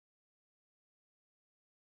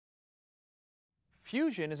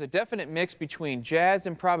Fusion is a definite mix between jazz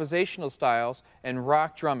improvisational styles and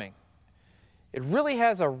rock drumming. It really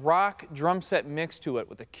has a rock drum set mix to it,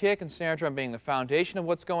 with the kick and snare drum being the foundation of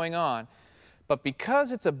what's going on. But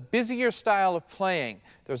because it's a busier style of playing,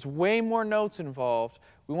 there's way more notes involved.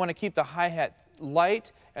 We want to keep the hi-hat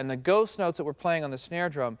light and the ghost notes that we're playing on the snare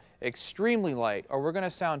drum extremely light, or we're going to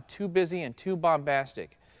sound too busy and too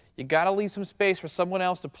bombastic. You got to leave some space for someone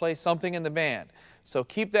else to play something in the band. So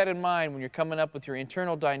keep that in mind when you're coming up with your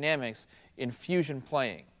internal dynamics in fusion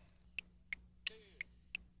playing.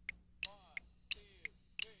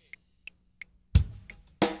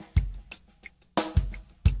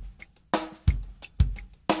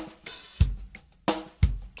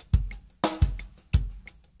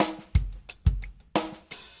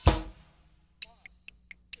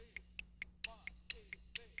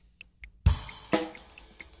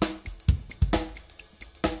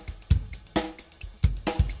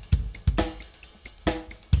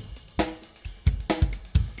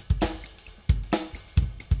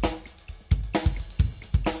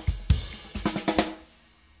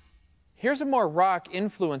 Here's a more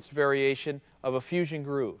rock-influenced variation of a fusion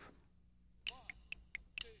groove.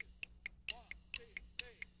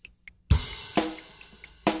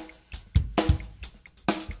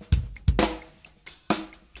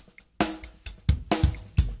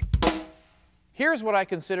 Here's what I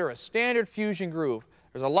consider a standard fusion groove.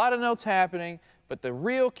 There's a lot of notes happening, but the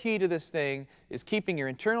real key to this thing is keeping your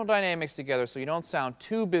internal dynamics together so you don't sound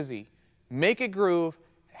too busy. Make it groove,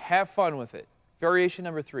 have fun with it. Variation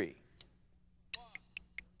number 3.